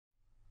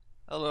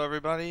Hello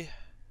everybody,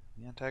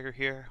 NihonTiger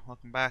here.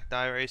 Welcome back to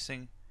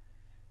iRacing.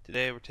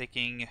 Today we're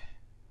taking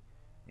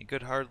a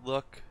good hard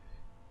look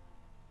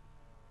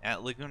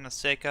at Laguna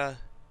Seca,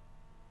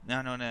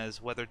 now known as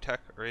WeatherTech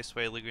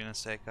Raceway Laguna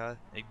Seca.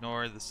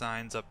 Ignore the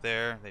signs up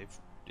there.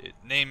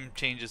 Name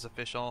change is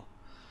official.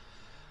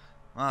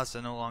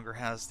 Mazda no longer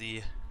has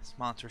the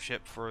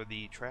sponsorship for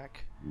the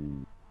track.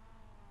 And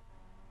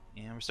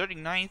we're starting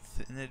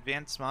 9th in the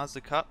Advanced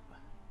Mazda Cup.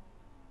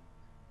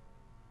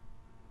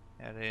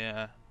 Had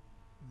a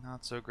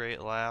not so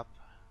great lap.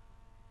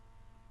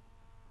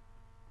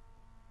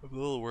 I'm a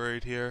little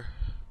worried here.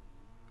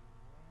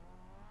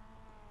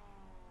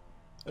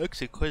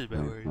 Actually, quite a bit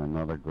worried.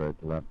 Another great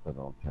lap, but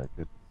I'll take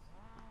it.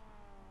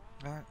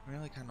 I'm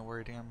really kind of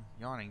worried. I'm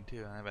yawning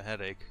too. I have a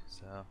headache,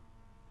 so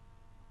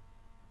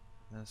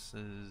this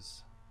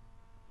is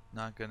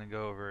not going to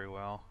go very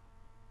well.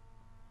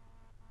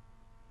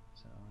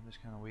 So I'm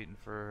just kind of waiting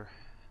for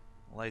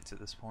lights at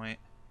this point.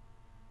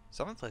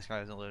 7th place guy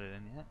hasn't loaded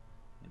in yet.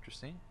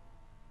 Interesting.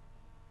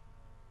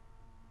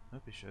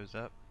 Hope he shows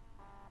up.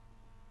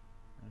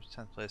 There's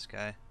 10th place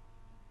guy.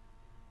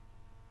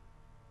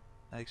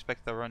 I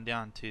expect the run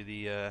down to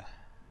the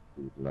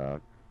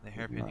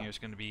hairpin here is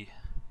going to be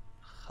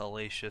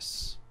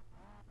hellacious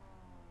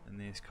in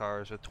these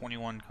cars. With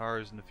 21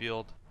 cars in the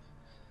field,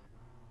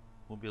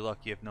 we'll be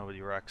lucky if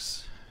nobody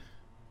wrecks.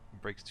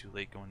 Brakes too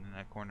late going in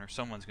that corner.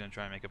 Someone's going to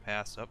try and make a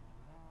pass up.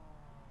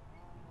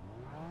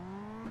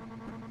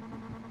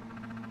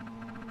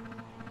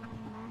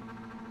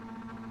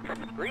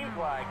 Green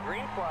flag,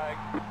 green flag.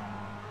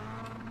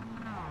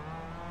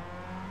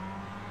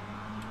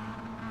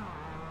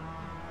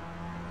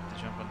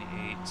 To jump on the 8.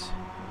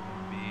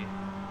 B.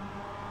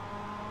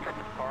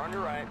 Car on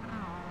your right.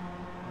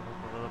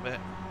 Up a little bit.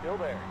 Still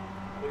there.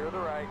 Clear the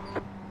right.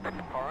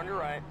 Car on your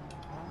right.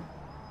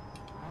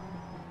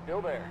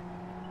 Still there.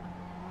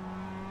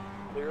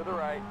 Clear the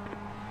right.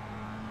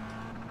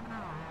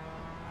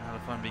 Now the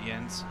fun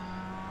begins.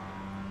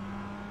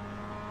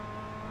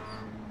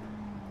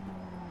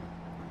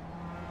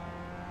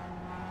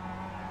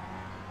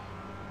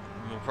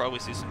 We'll probably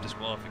see some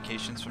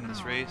disqualifications from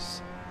this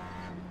race,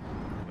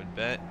 I would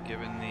bet,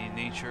 given the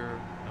nature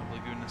of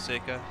Laguna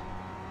Seca.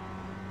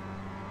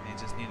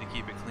 They just need to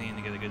keep it clean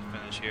to get a good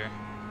finish here.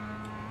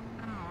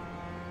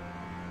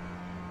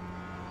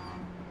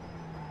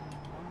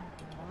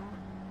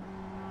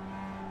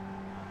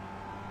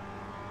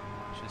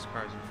 Just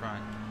cars in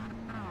front.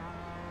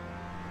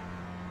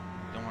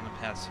 Don't want to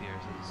pass here.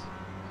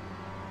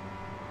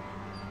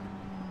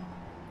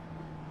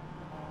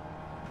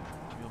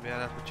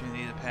 Bad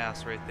opportunity to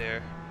pass right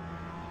there.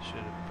 Should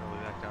have probably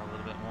backed out a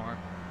little bit more.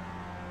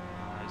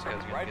 These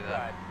guys are going to get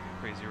a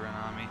crazy run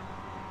on me.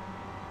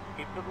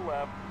 Keep to the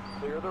left.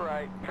 Clear the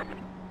right.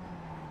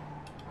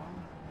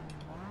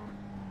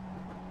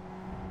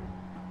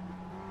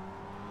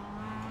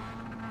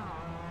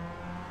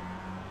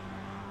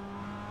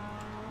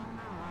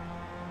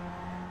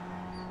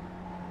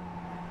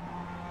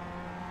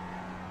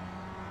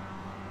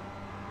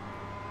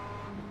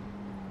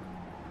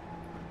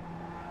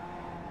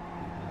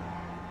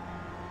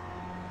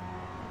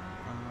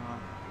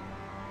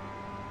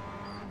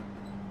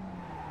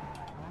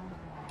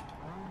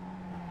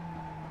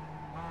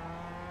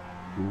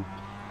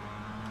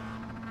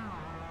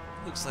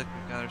 Looks like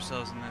we've got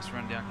ourselves a nice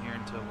run down here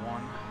into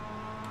 1.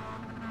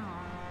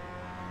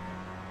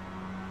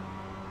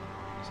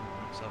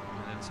 Something himself on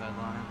the inside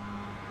line.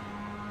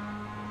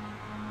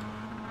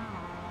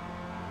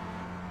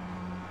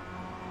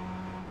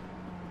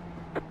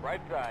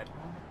 Right side.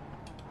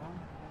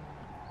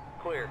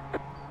 Clear.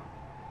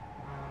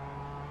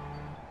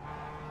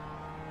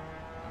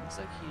 Looks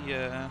like he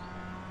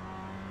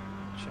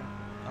checked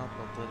up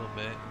a little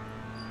bit.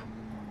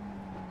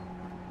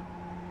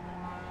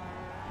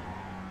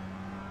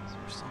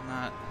 We're still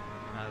not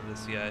out of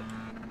this yet.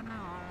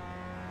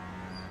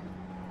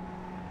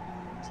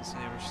 To say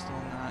we're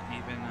still not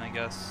even, I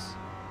guess,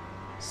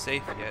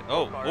 safe yet.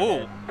 Oh,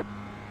 oh!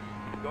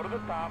 Go to the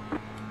top.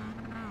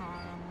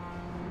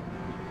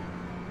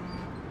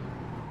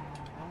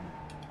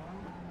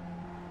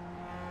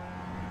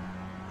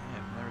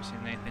 I've never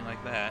seen anything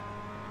like that.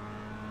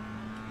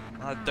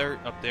 A lot of dirt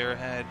up there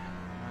ahead.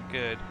 Not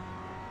good.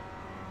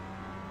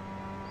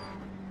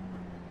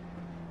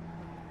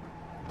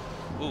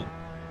 Ooh.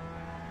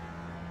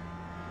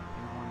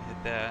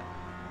 That.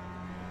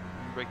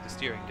 Break the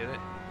steering, get it?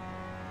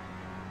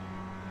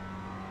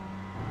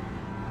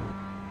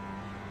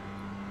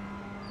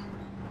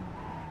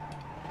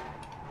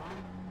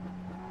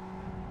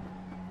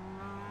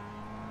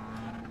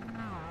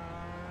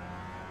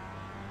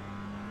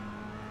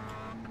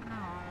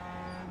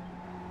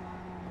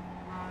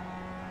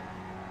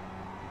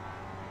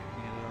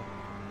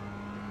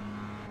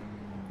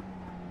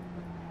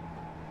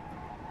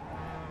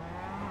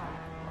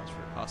 Watch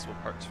for possible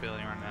parts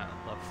failure on that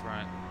left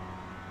front.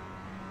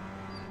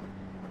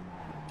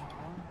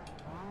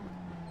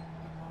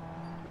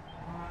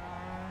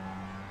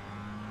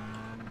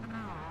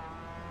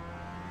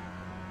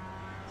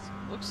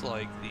 Looks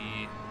like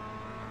the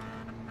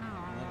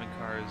 11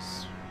 car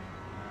cars,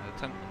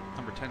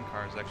 number 10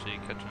 car is actually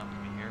catching up to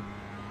me here.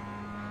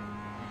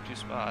 2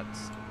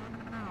 spots.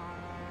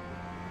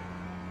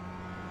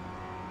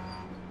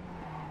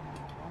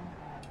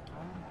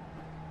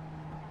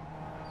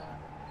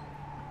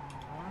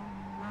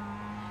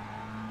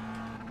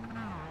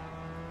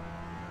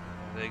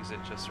 The exit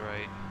just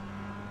right.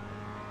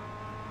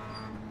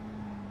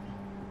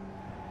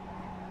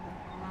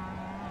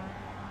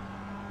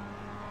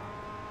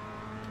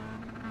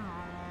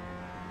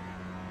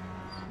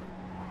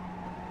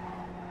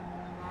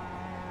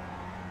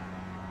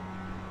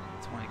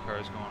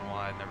 Cars going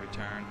wide in every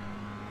turn.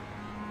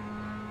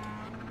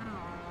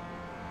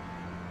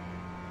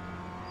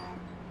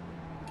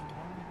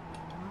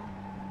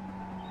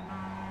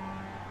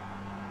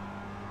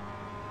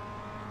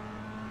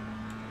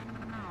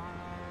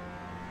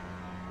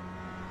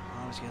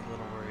 I always get a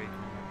little worried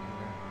coming up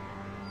here.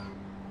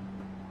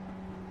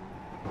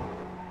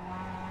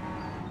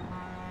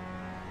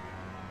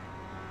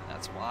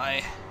 That's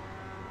why.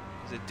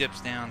 Because it dips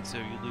down, so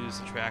you lose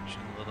the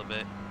traction a little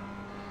bit.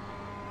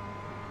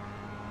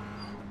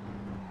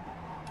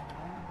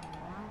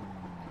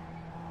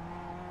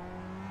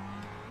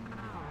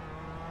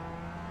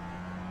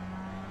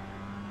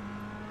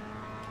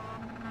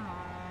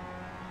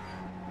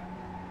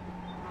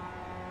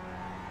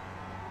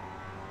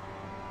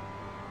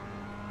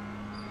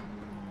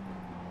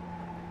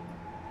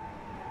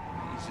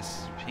 He's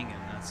just pinging.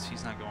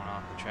 He's not going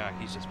off the track.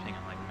 He's just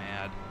pinging like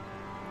mad.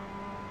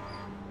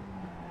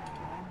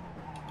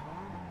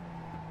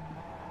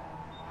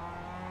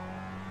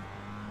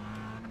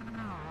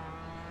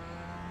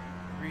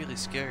 Really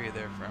scary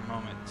there for a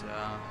moment.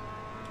 Had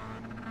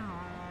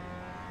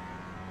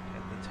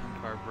the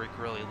 10 car brake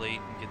really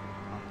late and get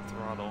on the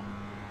throttle.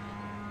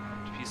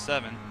 Up to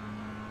P7.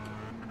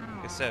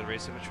 Like I said,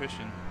 race of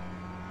attrition.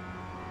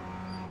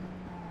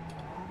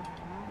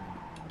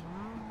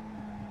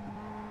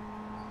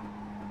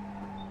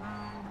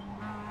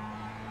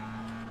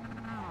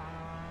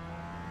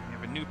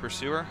 New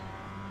pursuer.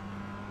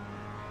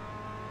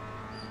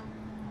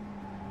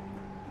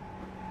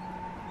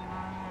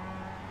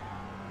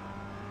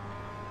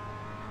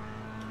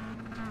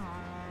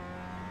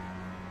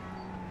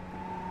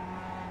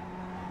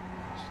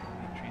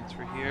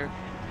 Transfer here.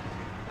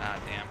 Ah,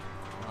 damn.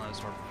 Well,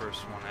 that's our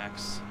first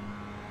 1X.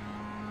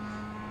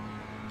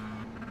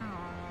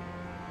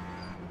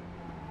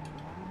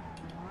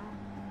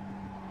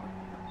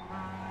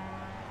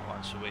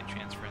 Watch the weight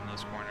transfer in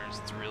those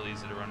corners. It's real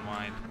easy to run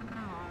wide.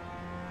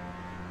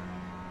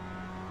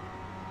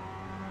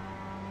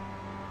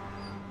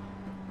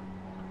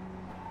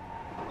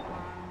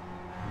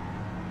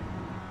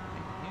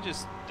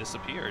 Just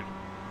disappeared.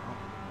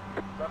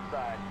 Left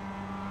side.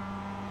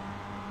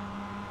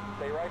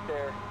 Stay right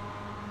there.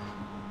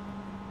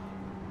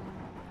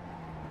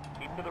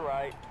 Keep to the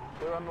right.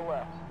 Clear on the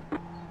left.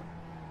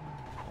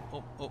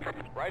 Oh.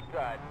 Right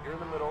side. You're in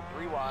the middle.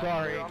 3 wide.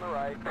 Sorry. Clear on the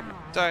right.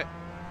 It's alright.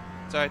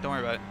 It's alright, don't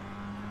worry about it.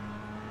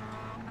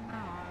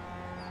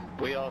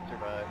 We all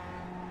survived.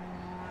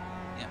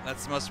 Yeah,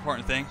 that's the most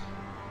important thing.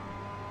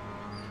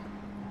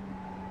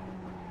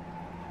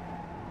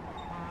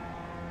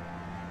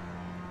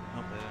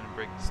 Hope I didn't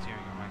break the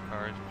steering on my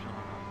car.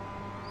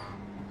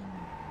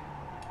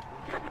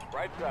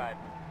 Right side.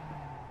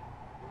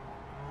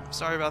 I'm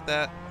sorry about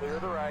that. Clear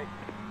the right.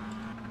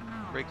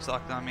 Brakes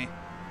locked on me.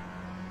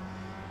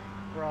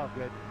 We're all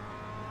good.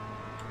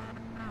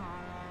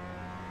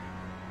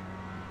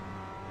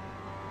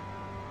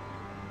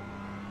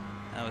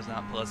 That was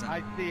not pleasant.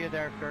 I see you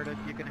there, Curtis.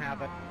 You can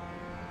have it.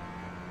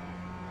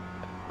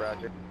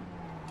 Roger.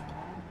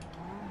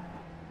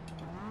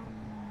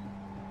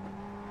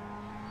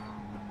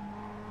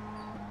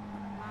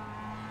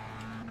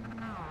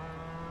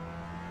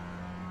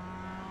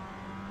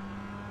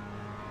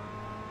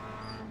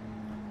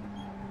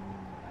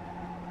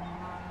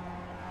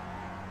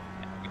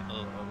 Yeah, I'm getting a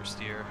little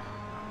oversteer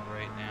on the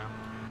right now.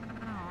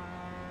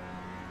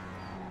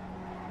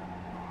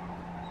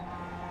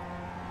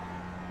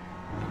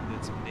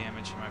 Did some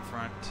damage to my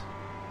front.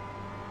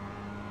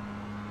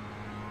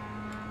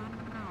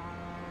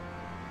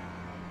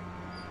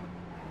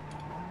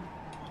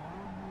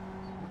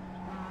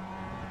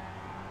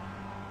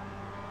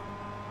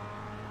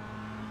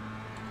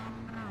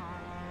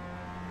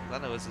 I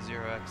thought it was a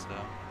 0X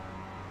though.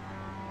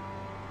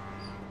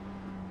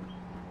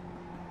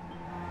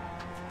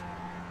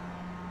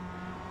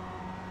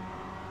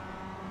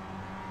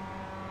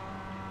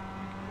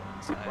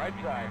 Right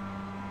side.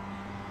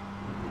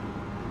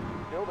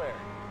 Still there.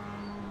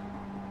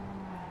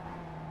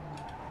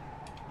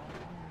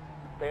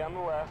 Stay on the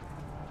left.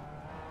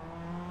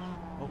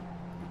 Oh.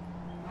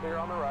 Clear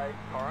on the right.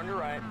 Car on your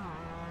right.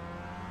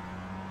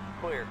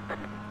 Clear.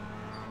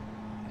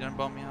 You done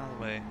bumped me out of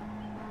the way.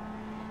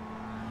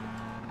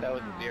 That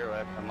was a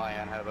 0X on my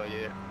end. How about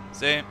you?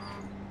 Same.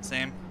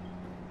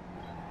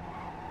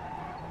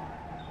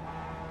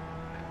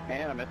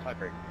 And I missed my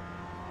brake.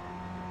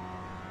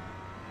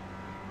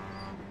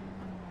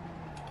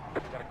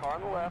 Got a car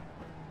on the left.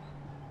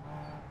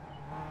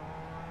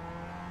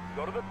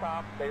 Go to the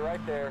top. Stay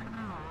right there.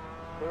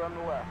 Clear on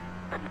the left.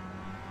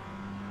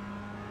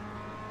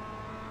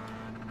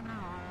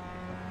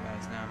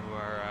 Guys now who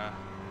are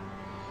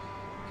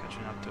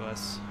catching up to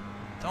us.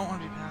 Don't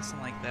want to be passing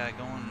like that.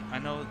 Going, I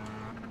know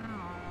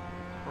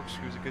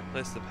Corkscrew is a good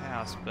place to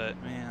pass, but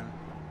man.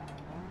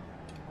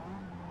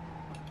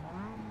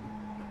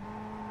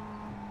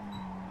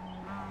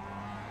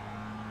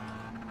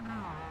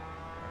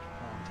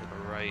 Pulling to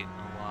the right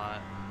a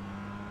lot.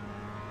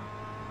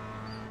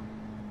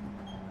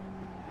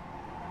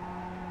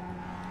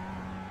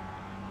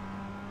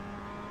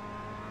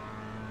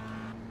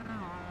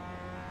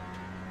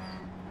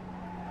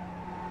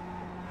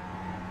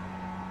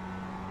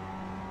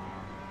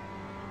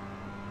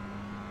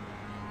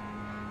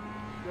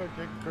 Go ahead,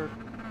 take the curve.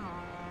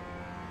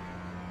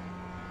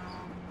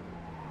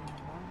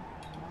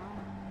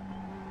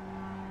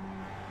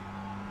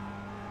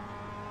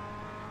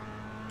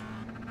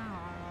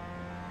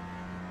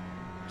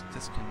 Just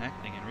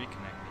disconnecting and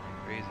reconnecting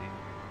like crazy.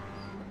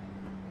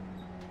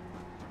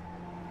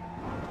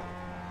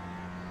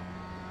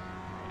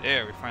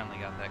 There, we finally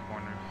got that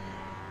corner.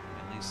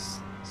 At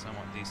least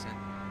somewhat decent.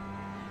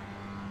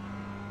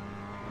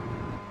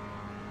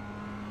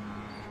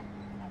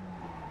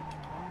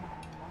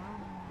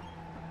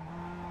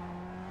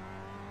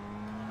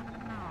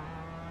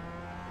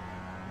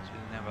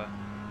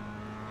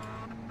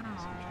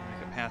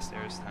 Pass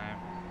there this time.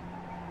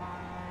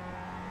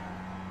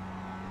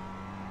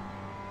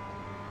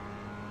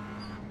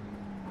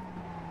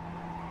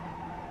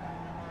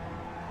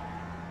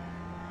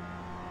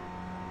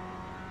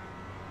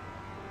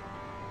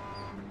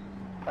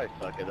 I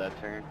suck at that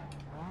turn.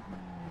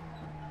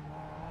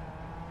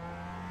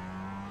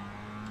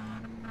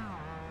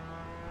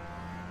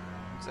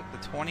 It's like the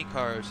 20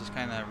 car is just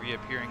kind of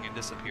reappearing and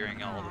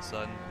disappearing all of a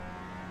sudden.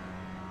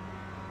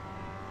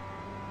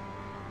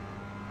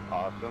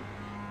 Awesome.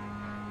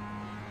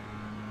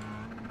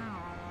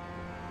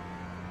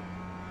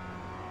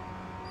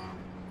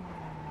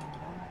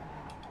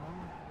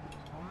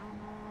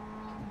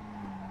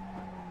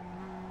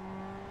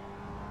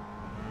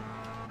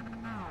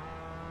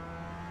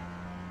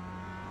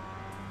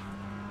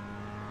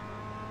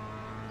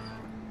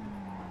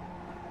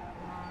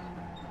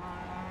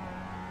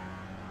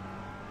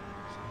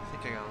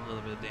 I think I got a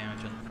little bit of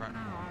damage on the front.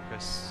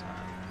 Chris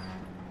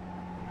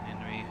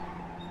Henry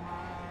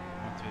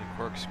went through the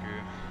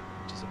corkscrew,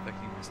 which is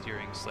affecting my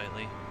steering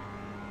slightly.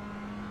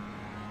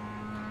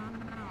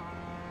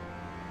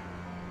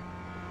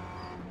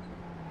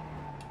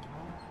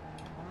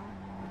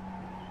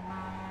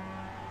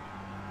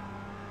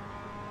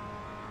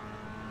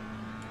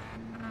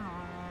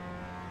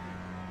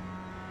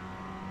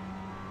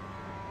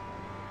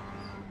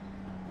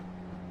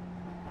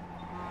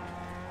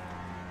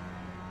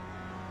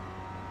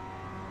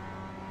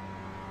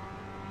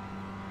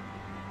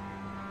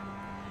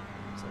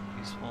 Looks like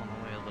he's pulling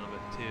away a little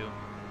bit too.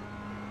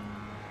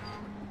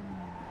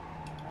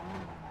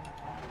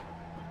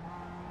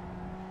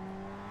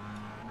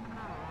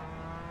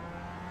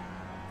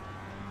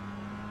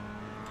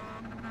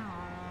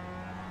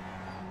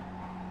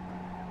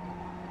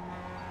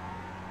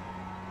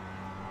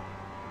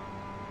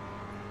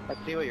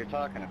 I see what you're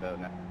talking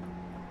about now.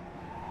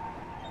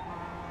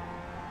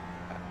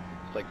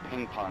 It's like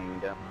ping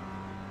ponging down.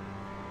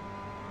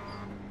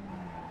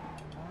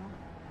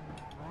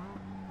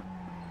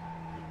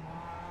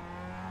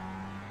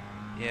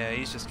 Yeah,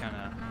 he's just kind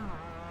of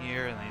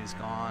here, and then he's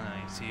gone, and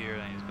then he's here,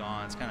 and then he's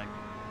gone. It's kind of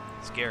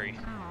scary.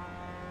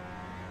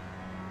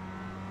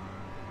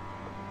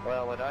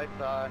 Well, what I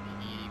saw,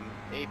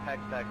 he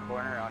apexed that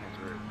corner on his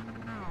roof.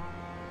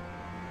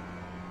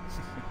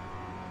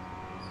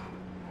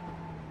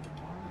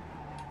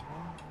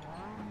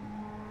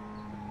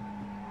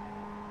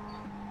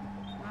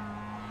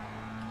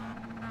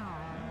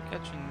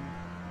 Catching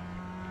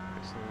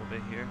Chris a little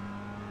bit here.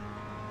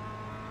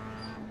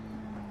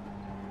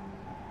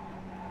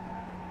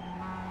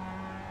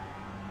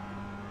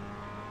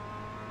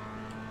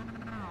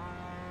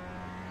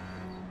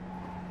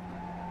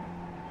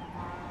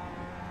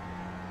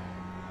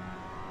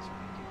 So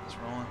keep this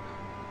rolling.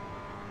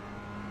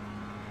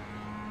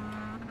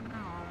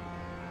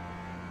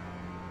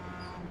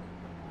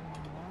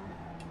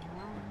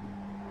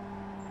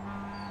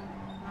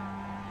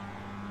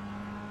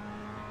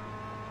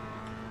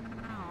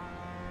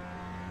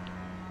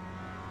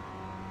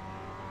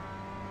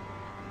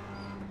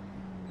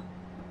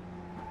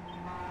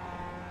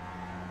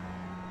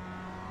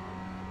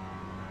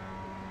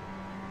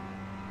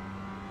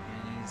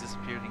 He's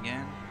disappeared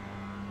again.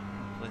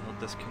 Hopefully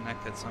he'll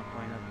disconnect at some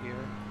point up here.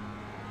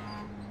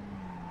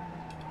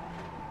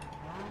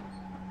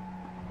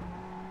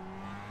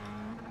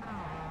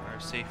 For our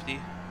safety.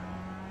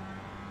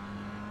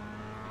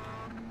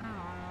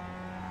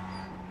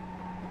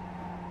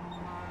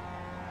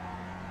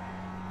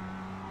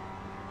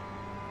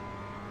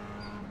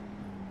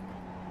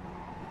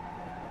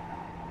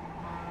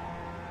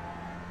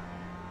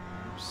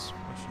 Oops,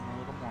 pushing a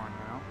little more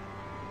now.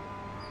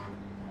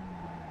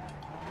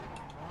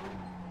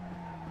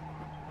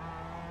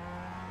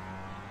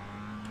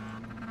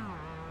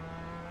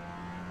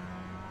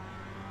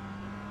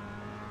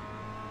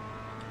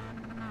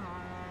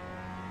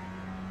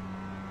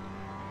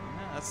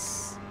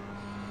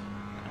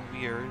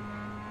 weird.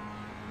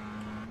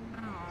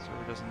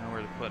 Server doesn't know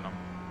where to put them,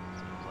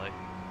 seems like.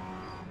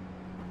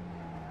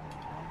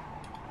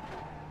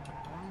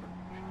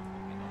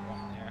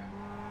 One there.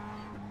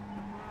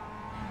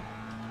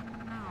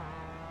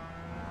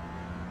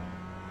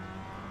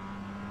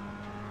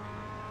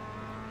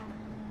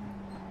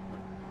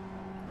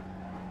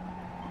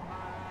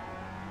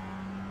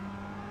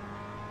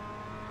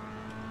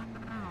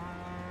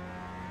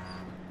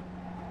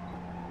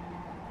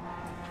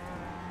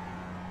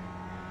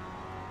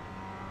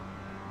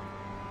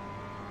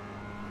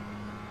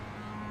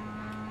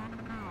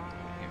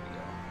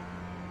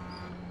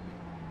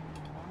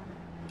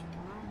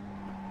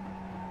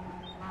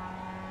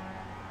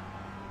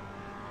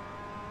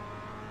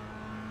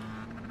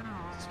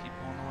 Just keep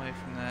pulling away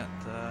from that.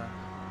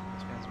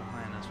 Those guys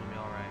behind us will be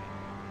alright.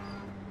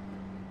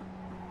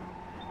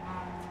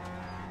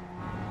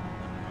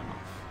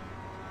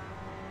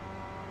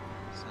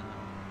 So,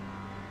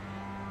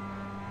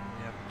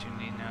 the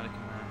opportunity now to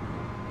come out.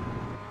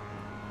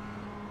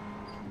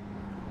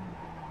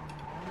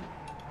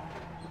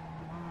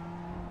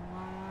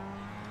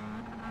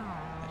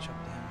 Catch up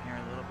to him here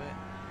a little bit.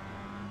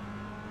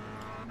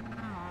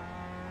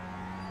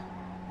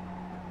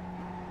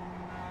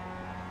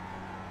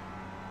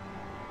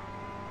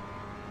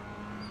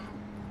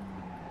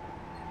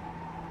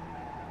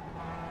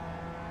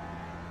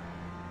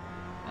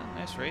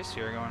 Nice race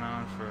here going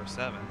on for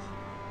 7th.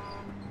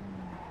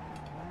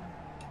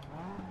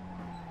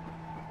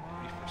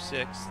 Maybe for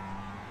 6th.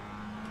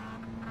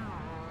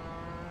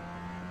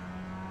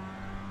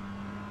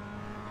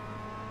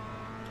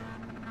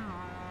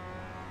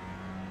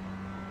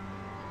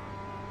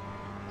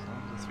 As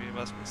long as the 3 of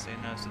us can say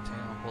nose to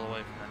tail and pull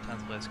away from that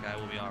 10th place guy,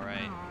 we'll be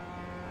alright.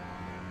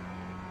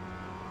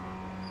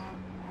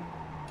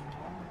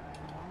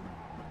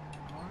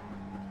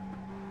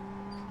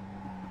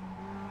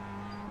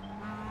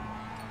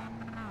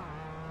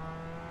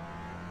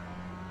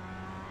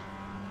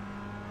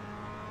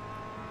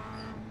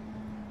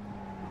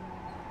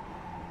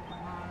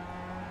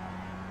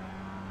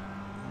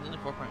 Only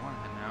 4.1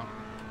 ahead now.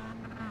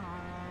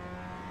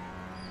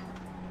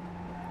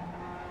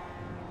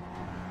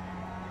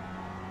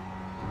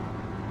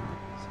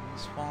 So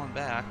he's falling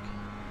back.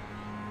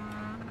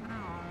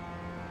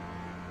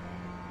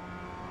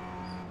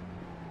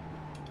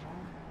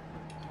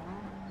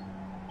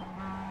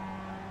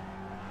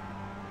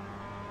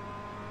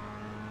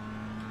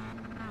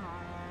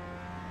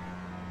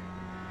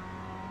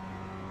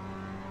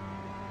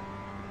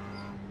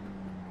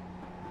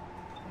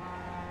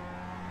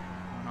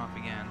 Off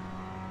again.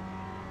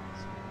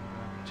 So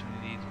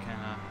opportunity to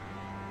kind of.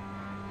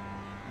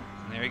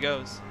 And there he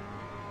goes.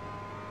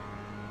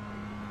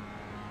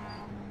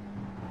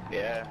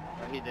 Yeah,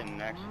 he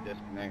didn't actually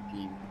disconnect.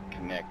 He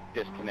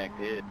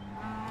disconnected.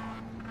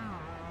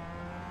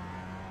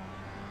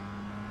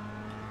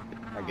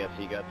 I guess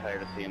he got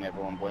tired of seeing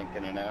everyone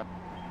blinking it out.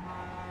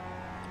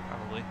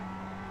 Probably.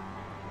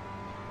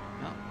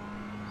 No.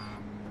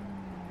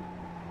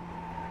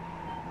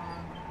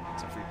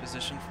 It's a free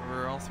position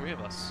for all 3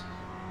 of us.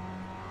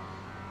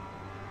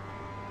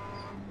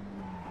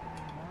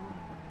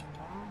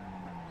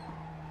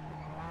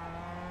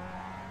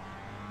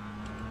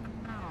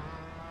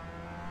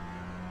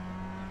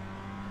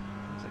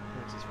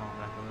 Is falling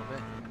back a little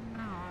bit.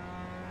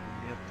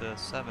 We'll be up to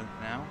 7th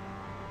now.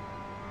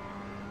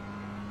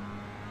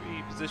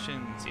 3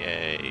 positions,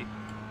 yay!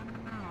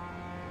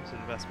 Those are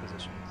the best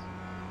positions.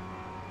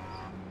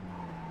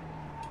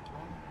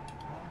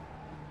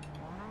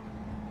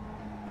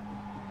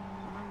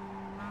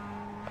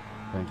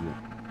 Thank you.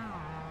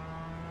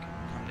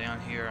 Come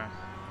down here,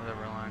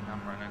 whatever line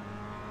I'm running.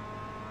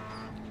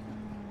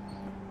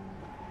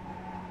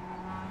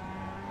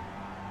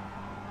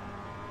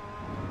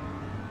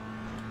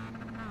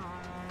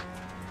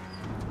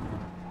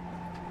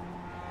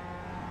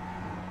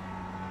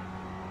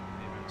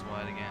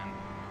 Wide again.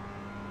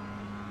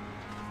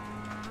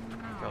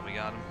 Probably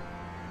got him.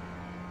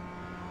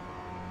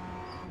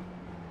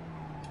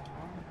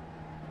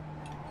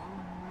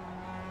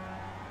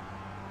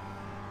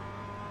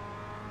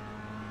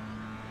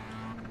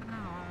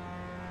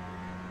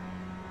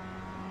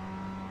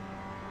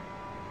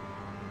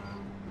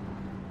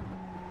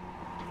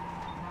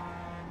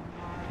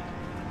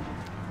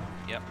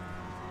 Yep.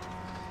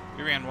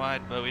 We ran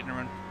wide, but we didn't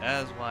run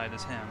as wide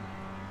as him.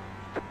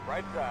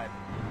 Right side.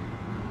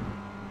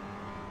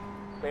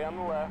 Stay on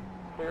the left,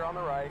 clear on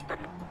the right.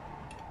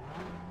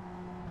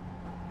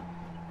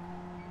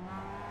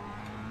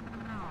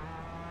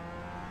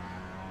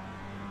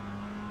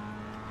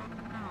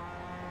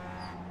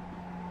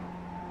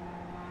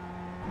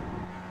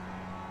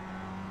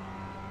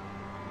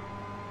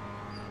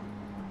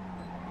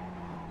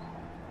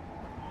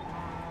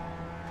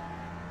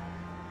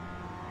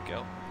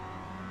 Go.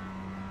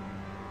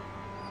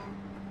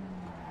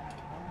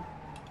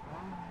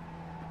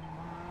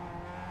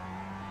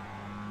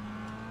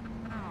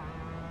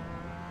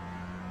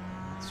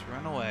 Let's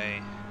run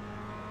away.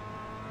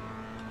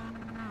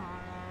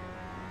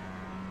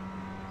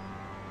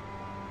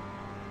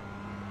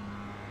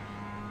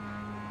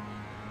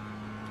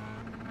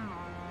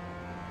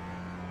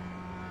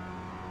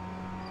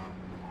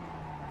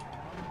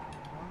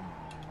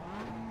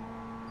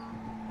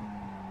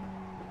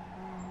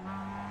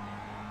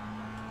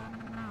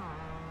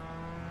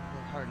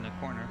 in the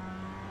corner.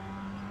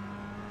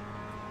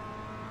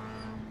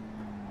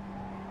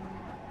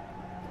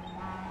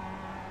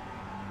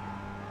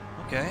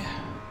 Okay.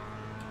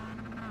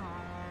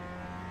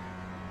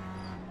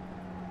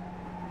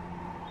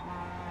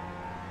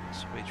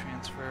 Sway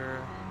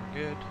transfer,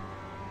 we're good.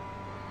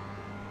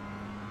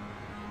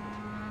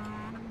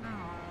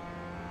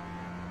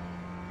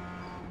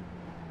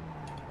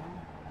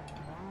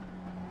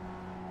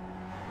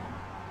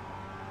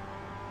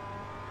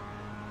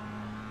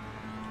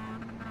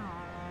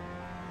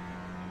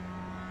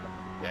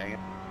 Dang it.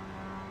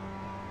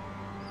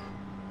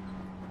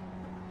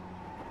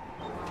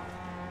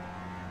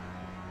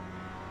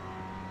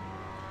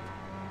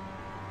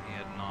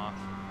 Heading off.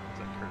 Looks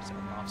like Kurt's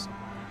heading off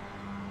somewhere.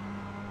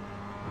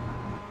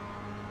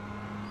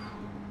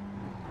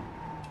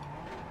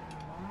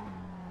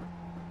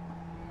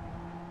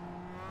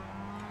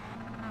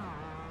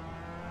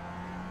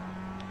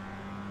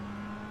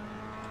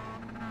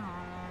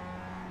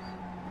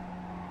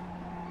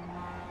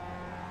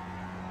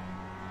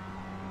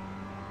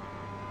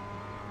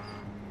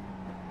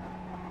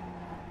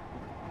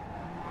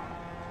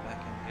 That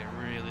can get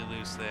really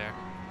loose there.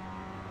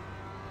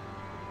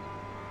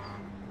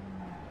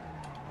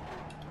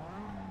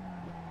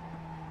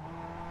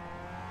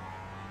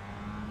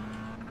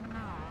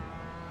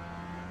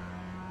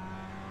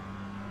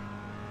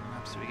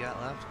 Laps we got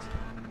left?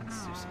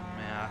 Let's do some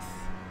math.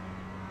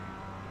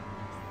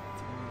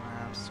 3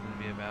 laps is going to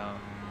be about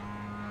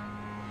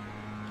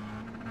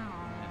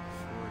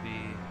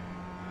 40.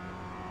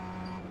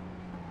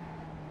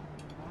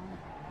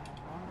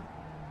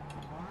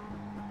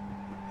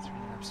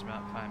 Laps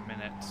about 5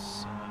 minutes,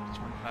 so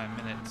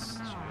 25 minutes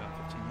should be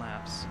about 15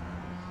 laps.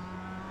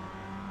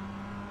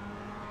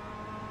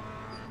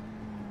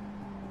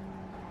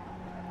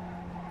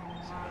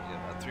 So we got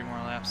about 3 more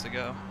laps to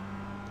go,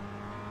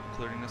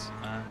 including this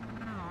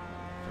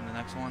from the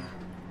next one.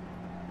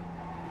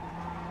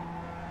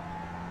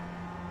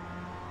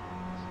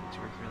 So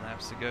 2 or 3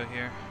 laps to go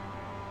here.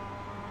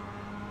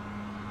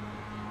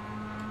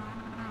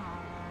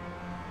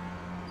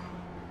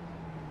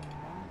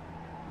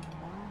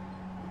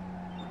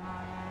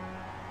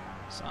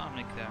 Saw him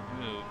make that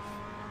move.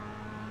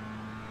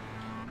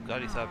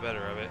 Glad he thought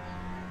better of it.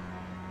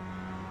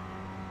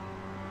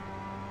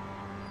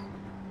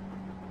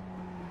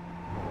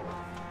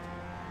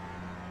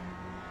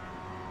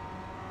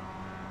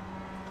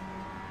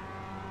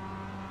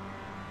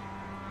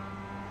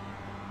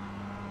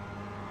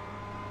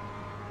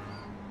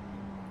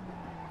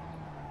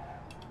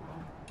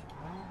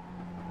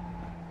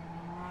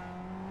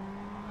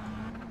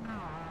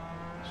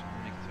 Should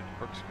make it through the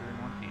corkscrew in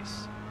one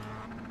piece.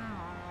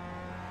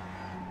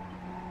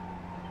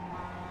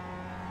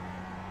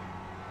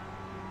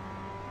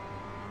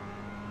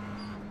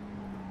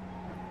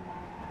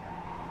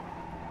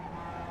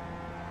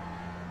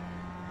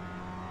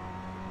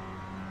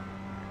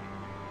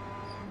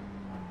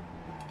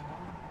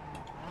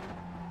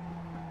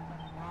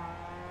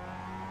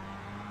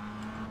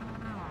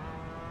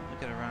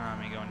 Look at a run on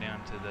me going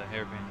down to the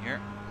hairpin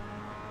here.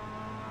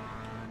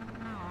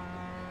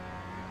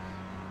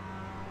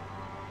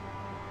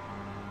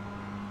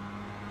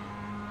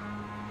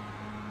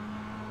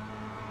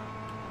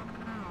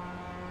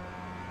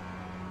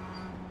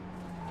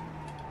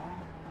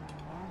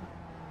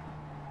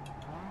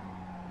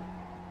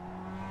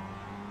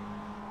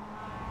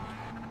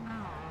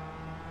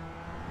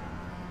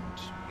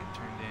 Just get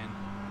turned in.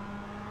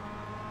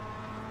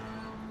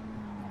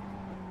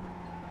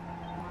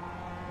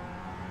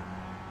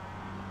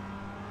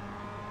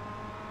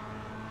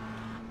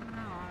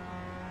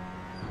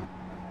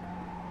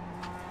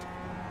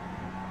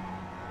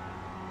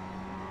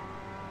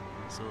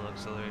 Nice little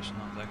acceleration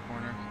off that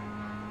corner.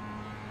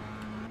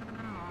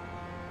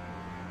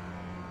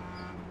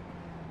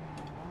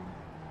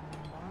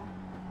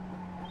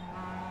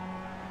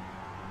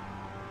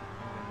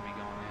 We're gonna be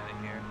going at it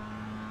here.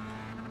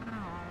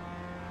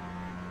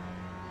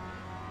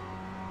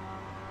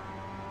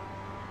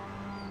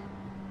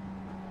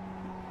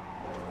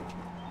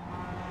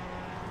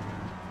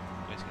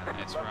 He's got a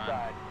nice Left run.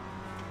 side.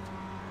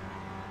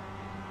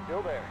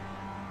 Still there.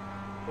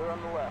 Clear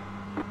on the left.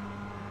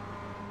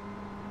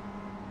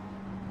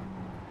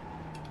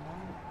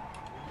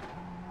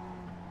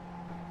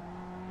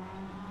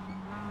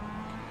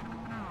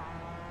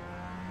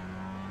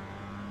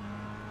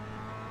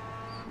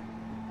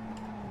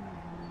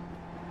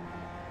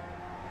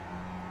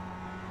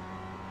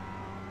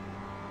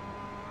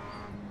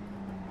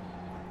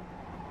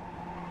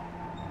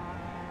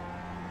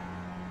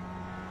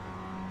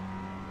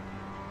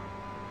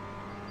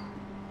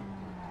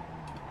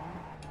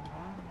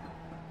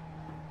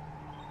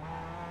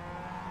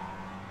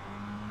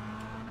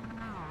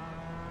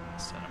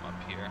 Set him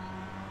up here.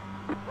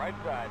 Right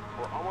side.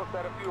 We're almost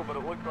out of fuel, but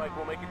it looks like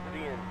we'll make it to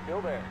the end. Still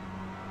there.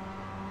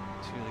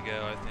 2 to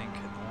go, I think,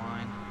 at the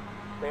line.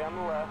 Stay on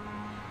the left.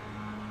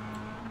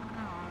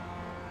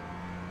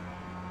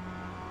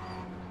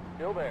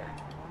 Still there.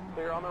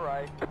 Clear on the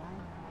right.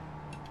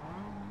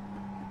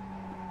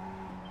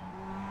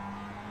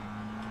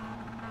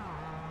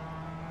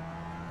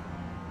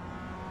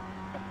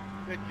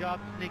 good job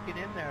sneaking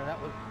in there. That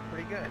was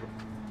pretty good.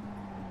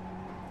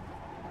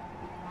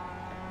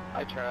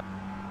 I tried.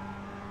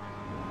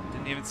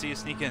 Didn't even see you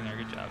sneak in there.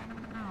 Good job.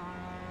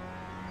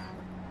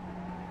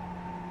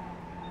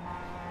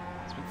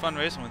 It's been fun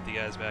racing with you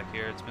guys back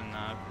here. It's been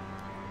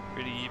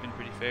pretty even,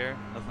 pretty fair.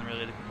 Nothing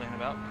really to complain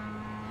about.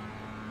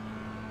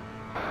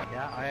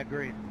 Yeah, I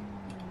agree.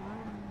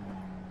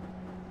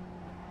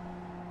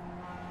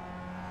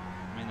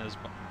 I mean, those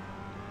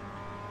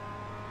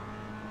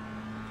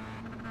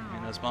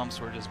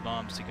bumps were just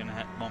bumps. You're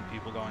gonna bump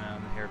people going out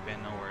in the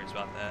hairpin. No worries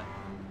about that.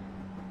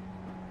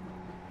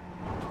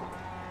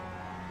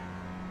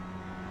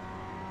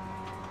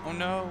 Oh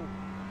no!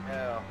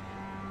 Yeah.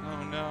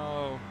 Oh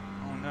no!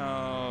 Oh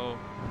no!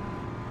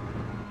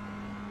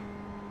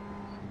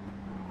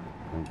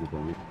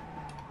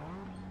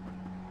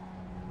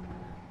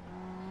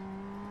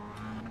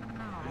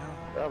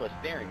 Well, the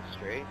steering's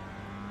straight.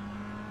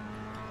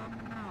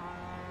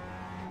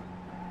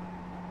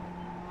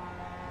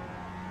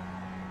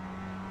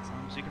 As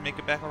long as you can make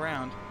it back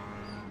around.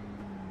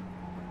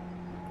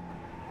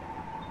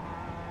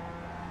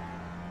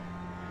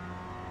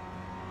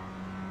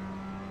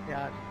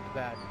 Yeah, it's too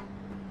bad.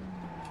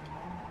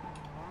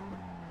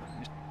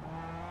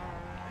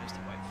 There's the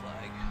white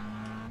flag.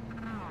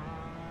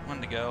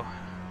 One to go.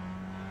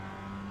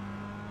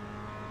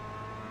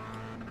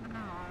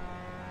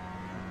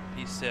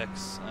 P6.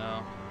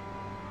 So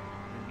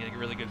get a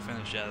really good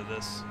finish out of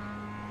this.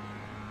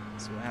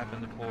 That's what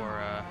happened to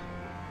our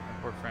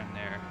poor friend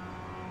there.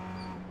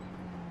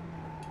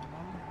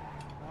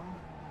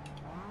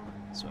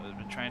 So I've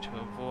been trying to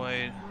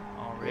avoid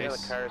all race. Yeah,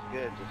 the car's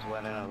good. Just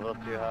went in a little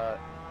too hot.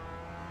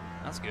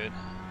 That's good.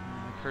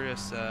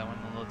 Curtis went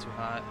a little too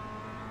hot.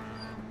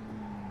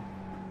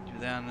 Do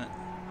that in the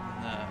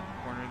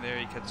corner there.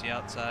 He cuts you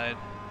outside.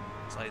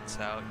 It's lights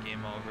out.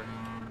 Game over.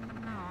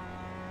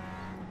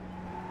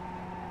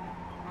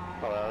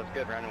 Oh, that was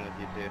good running with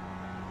you two.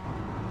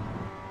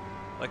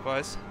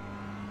 Likewise.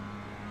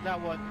 That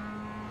was.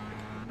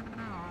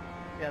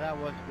 Yeah, that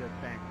was good.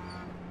 Thanks.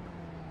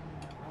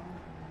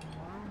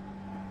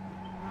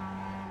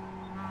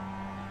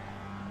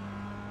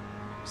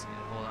 Just need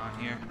to hold on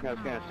here. I was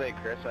gonna say,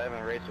 Chris, I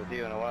haven't raced with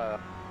you in a while.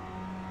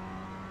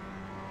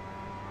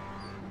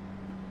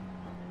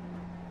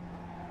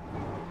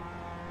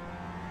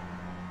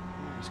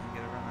 He's gonna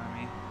get a run on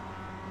me.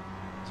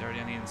 He's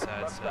already on the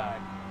inside, Left so.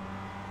 side.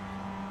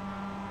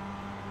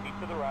 Keep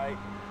to the right.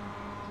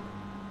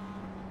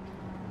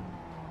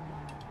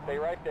 Stay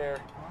right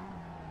there.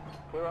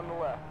 Clear on the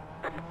left.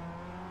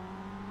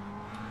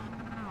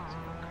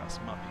 Cross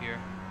him up here.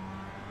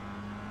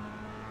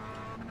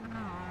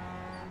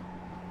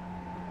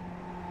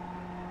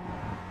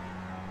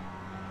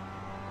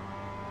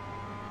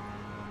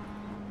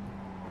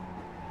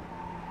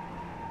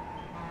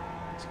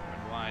 He's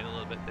going wide a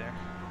little bit there.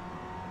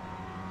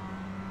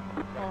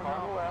 Car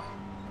on the left.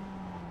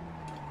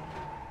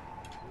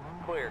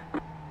 Clear.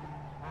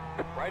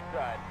 Right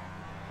side.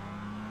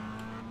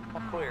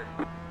 Clear.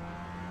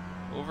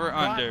 Over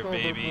under, Crossover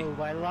baby. move.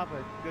 I love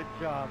it. Good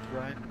job,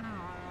 Brian.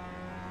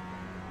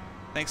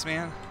 Thanks,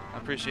 man. I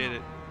appreciate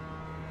it.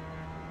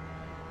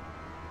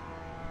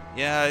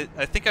 Yeah,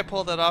 I think I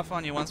pulled that off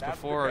on you once That's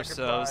the before, checkered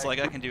so I was flag.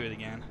 like, I can do it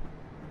again.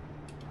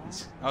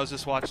 I was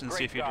just watching to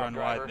see if you'd Great run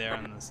job, wide driver. there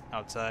on the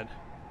outside.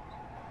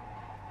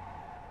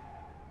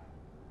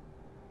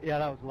 Yeah,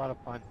 that was a lot of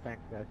fun.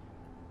 Thanks, guys.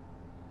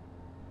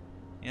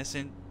 Yes,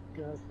 and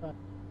Good.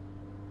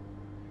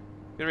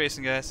 good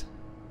racing, guys.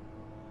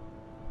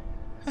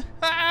 And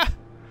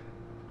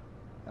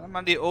I'm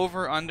on the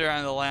over-under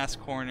on the last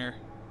corner.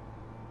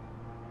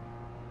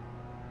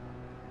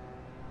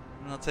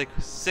 And I'll take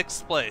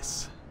 6th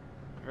place.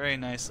 Very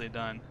nicely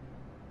done.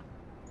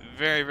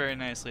 Very, very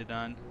nicely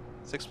done.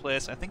 6th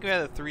place. I think we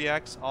had a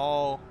 3X,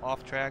 all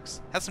off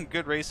tracks. Had some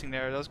good racing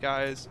there. Those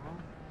guys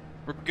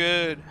were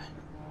good.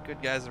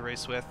 Good guys to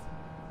race with.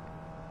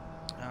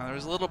 There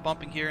was a little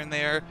bumping here and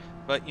there,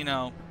 but you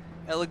know,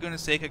 at Laguna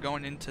Seca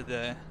going into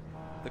the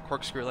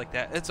corkscrew like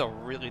that, it's a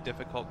really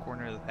difficult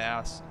corner to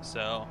pass.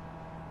 So,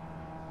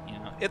 you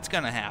know, it's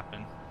gonna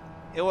happen.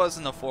 It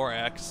wasn't a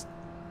 4X.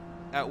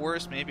 At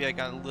worst, maybe I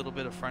got a little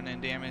bit of front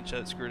end damage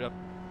that screwed up.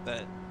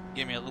 That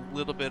gave me a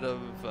little bit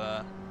of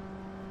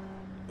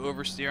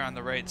oversteer on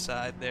the right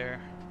side there,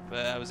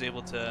 but I was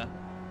able to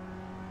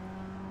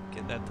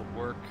get that to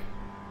work.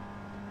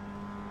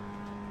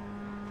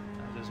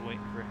 I was just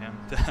waiting for him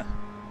to.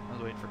 I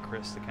was waiting for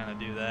Chris to kind of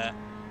do that.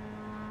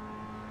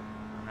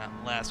 On that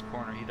last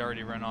corner, he'd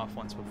already run off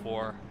once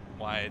before,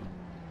 wide.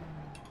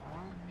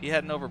 If he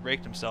hadn't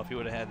overbraked himself, he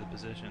would have had the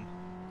position.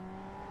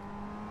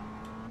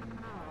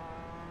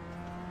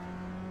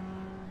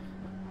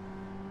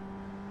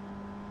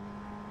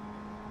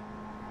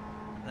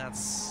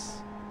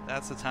 That's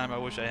the time I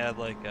wish I had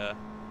like a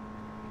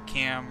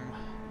cam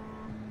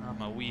on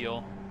my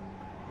wheel.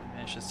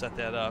 I should set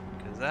that up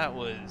because that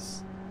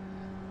was,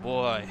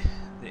 boy,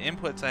 the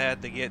inputs I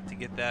had to get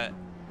that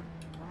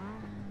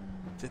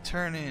to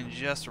turn in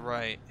just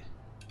right.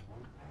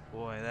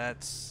 Boy, that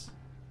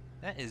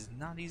is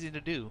not easy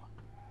to do.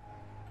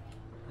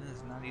 This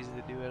is not easy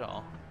to do at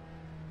all.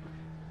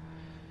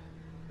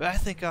 But I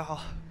think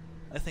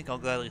I'll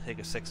gladly take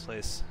a 6th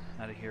place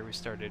out of here. We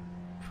started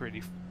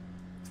pretty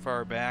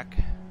far back.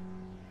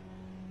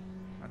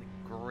 Had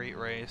a great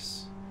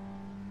race.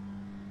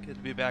 Good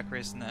to be back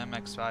racing the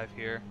MX-5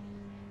 here.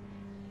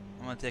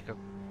 I'm gonna take a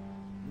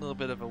little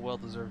bit of a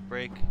well-deserved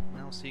break, and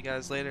I'll see you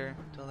guys later.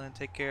 Until then,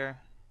 take care,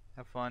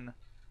 have fun,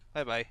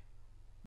 bye bye.